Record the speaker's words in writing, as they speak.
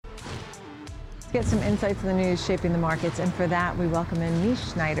Get some insights on the news shaping the markets, and for that we welcome in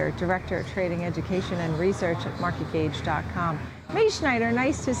Mies Schneider, Director of Trading Education and Research at MarketGauge.com. Mies Schneider,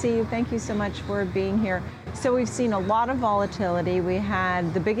 nice to see you. Thank you so much for being here. So we've seen a lot of volatility. We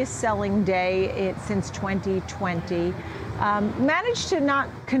had the biggest selling day since 2020. Managed to not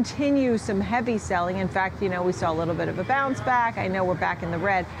continue some heavy selling. In fact, we saw a little bit of a bounce back. I know we're back in the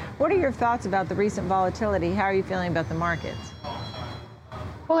red. What are your thoughts about the recent volatility? How are you feeling about the markets?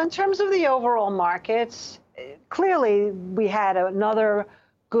 Well, in terms of the overall markets, clearly we had another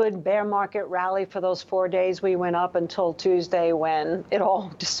good bear market rally for those 4 days we went up until Tuesday when it all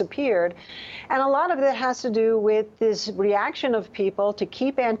disappeared. And a lot of it has to do with this reaction of people to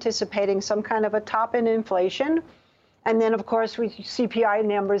keep anticipating some kind of a top in inflation. And then, of course, CPI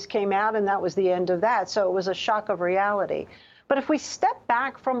numbers came out, and that was the end of that. So it was a shock of reality. But if we step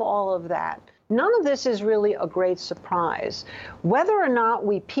back from all of that, none of this is really a great surprise. Whether or not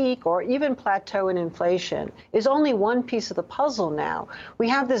we peak or even plateau in inflation is only one piece of the puzzle now. We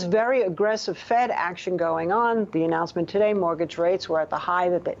have this very aggressive Fed action going on. The announcement today, mortgage rates were at the high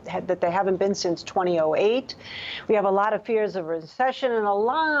that they haven't been since 2008. We have a lot of fears of a recession and a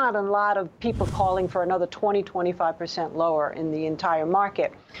lot of people calling for another 20–25% lower in the entire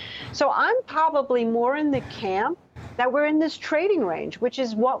market. So I'm probably more in the camp that we're in this trading range, which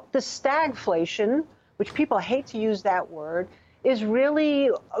is what the stagflation, which people hate to use that word, is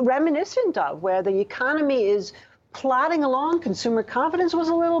really reminiscent of, where the economy is plodding along. Consumer confidence was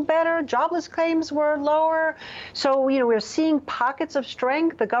a little better. Jobless claims were lower. So, we're seeing pockets of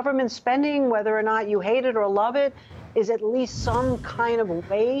strength. The government spending, whether or not you hate it or love it, is at least some kind of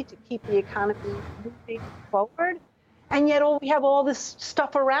way to keep the economy moving forward. And yet we have all this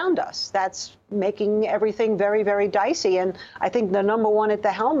stuff around us that's making everything very, very dicey. And I think the number one at the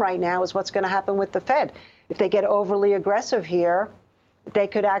helm right now is what's going to happen with the Fed. If they get overly aggressive here, they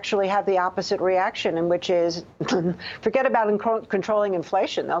could actually have the opposite reaction, and which is forget about controlling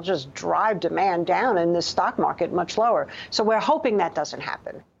inflation. They'll just drive demand down in the stock market much lower. So we're hoping that doesn't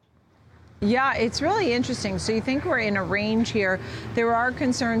happen. Yeah, it's really interesting. So you think we're in a range here. There are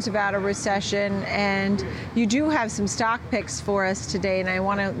concerns about a recession, and you do have some stock picks for us today, and I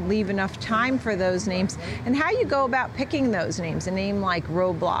want to leave enough time for those names. And how you go about picking those names, a name like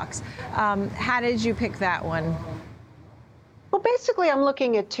Roblox. How did you pick that one? Well, basically, I'm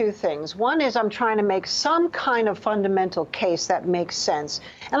looking at two things. One is I'm trying to make some kind of fundamental case that makes sense.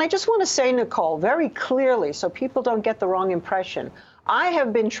 And I just want to say, Nicole, very clearly, so people don't get the wrong impression, I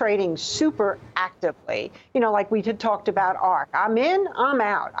have been trading super actively, like we had talked about ARK. I'm in, I'm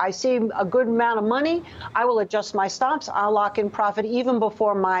out. I see a good amount of money. I will adjust my stops. I'll lock in profit even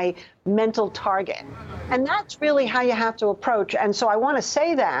before my mental target. And that's really how you have to approach. And so I want to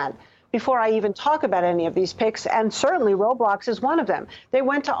say that before I even talk about any of these picks. And certainly Roblox is one of them. They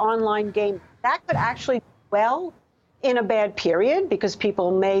went to online gaming. That could actually do well in a bad period because people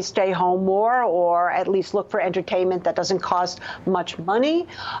may stay home more or at least look for entertainment that doesn't cost much money.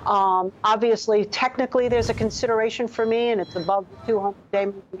 Obviously, technically, there's a consideration for me, and it's above the 200-day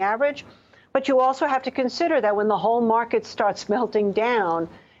moving average. But you also have to consider that when the whole market starts melting down,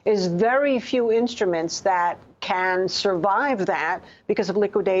 is very few instruments that can survive that because of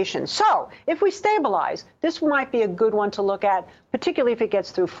liquidation. So if we stabilize, this might be a good one to look at, particularly if it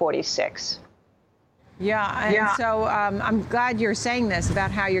gets through 46. Yeah. So I'm glad you're saying this about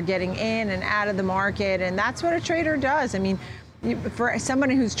how you're getting in and out of the market, and that's what a trader does. I mean, for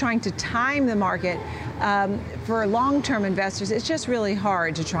somebody who's trying to time the market, for long-term investors, it's just really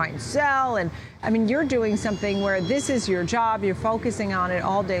hard to try and sell. And I mean, you're doing something where this is your job. You're focusing on it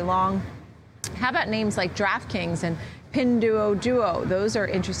all day long. How about names like DraftKings and Pinduoduo? Those are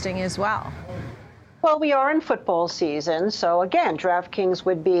interesting as well. Well, we are in football season, so again, DraftKings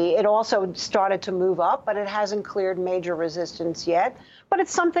would be, it also started to move up, but it hasn't cleared major resistance yet, but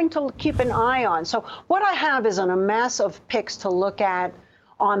it's something to keep an eye on. So what I have is a mass of picks to look at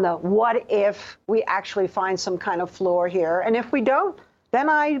on the what if we actually find some kind of floor here, and if we don't, then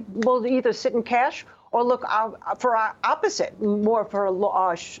I will either sit in cash or look for our opposite, more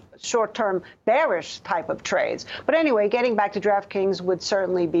for short-term bearish type of trades. But anyway, getting back to DraftKings would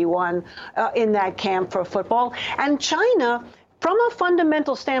certainly be one in that camp for football. And China, from a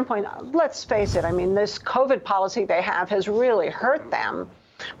fundamental standpoint, let's face it, I mean, this COVID policy they have has really hurt them.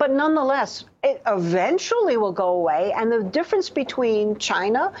 But nonetheless, it eventually will go away. And the difference between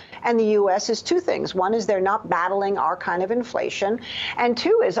China and the U.S. is two things. One is they're not battling our kind of inflation. And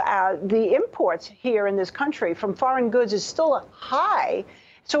two is the imports here in this country from foreign goods is still high.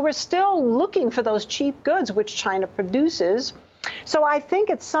 So we're still looking for those cheap goods, which China produces. So I think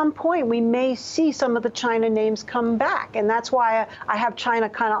at some point we may see some of the China names come back. And that's why I have China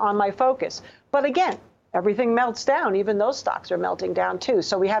kind of on my focus. But again, everything melts down. Even those stocks are melting down, too.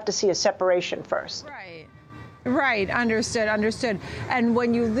 So we have to see a separation first. Right. Right. Understood. Understood. And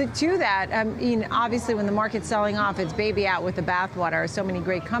when you do that, I mean, obviously, when the market's selling off, it's baby out with the bathwater. So many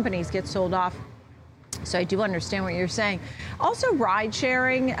great companies get sold off. So I do understand what you're saying. Also, ride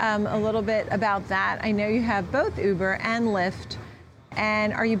sharing, a little bit about that. I know you have both Uber and Lyft.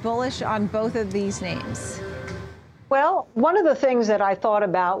 And are you bullish on both of these names? Well, one of the things that I thought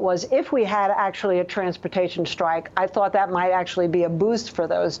about was if we had actually a transportation strike, I thought that might actually be a boost for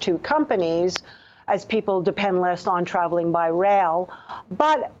those two companies as people depend less on traveling by rail.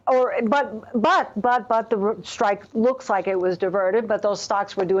 But the strike looks like it was diverted, but those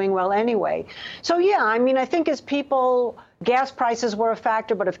stocks were doing well anyway. So, yeah, I mean, I think as people, gas prices were a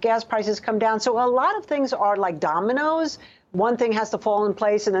factor, but if gas prices come down, so a lot of things are like dominoes. One thing has to fall in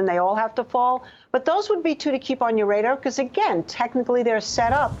place and then they all have to fall. But those would be two to keep on your radar because, again, technically they're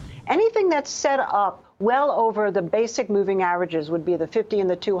set up. Anything that's set up well over the basic moving averages would be the 50 and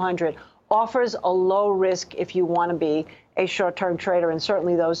the 200, offers a low risk if you want to be a short-term trader. And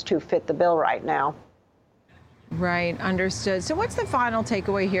certainly those two fit the bill right now. Right. Understood. So what's the final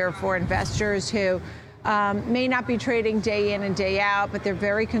takeaway here for investors who may not be trading day in and day out, but they're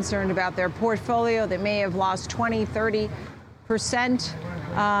very concerned about their portfolio? They may have lost 20, 30%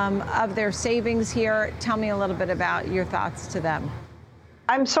 of their savings here. Tell me a little bit about your thoughts to them.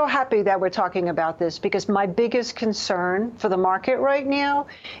 I'm so happy that we're talking about this because my biggest concern for the market right now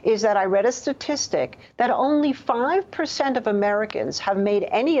is that I read a statistic that only 5% of Americans have made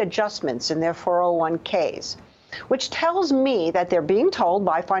any adjustments in their 401ks, which tells me that they're being told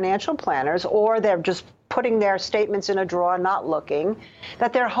by financial planners, or they're just putting their statements in a drawer, not looking,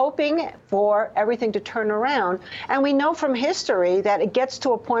 that they're hoping for everything to turn around. And we know from history that it gets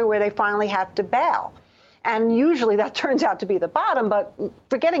to a point where they finally have to bail. And usually that turns out to be the bottom. But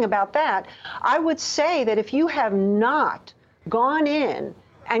forgetting about that, I would say that if you have not gone in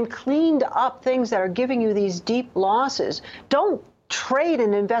and cleaned up things that are giving you these deep losses, don't trade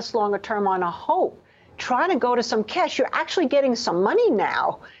and invest longer term on a hope. Try to go to some cash. You're actually getting some money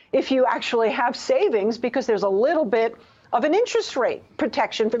now if you actually have savings, because there's a little bit of an interest rate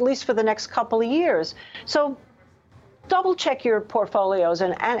protection, at least for the next couple of years. So double check your portfolios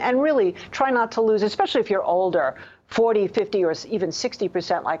and really try not to lose, especially if you're older, 40, 50, or even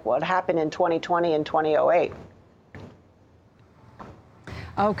 60% like what happened in 2020 and 2008.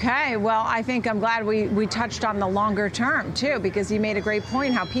 Okay, well, I think I'm glad we touched on the longer term, too, because you made a great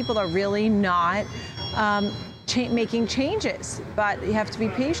point how people are really not making changes, but you have to be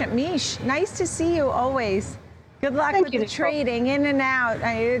patient. Mish, nice to see you always. Good luck with the trading in and out.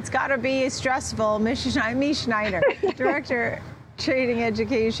 It's got to be stressful. Mish Schneider, Director, Trading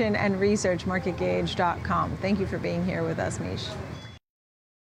Education and Research, MarketGauge.com. Thank you for being here with us, Mish.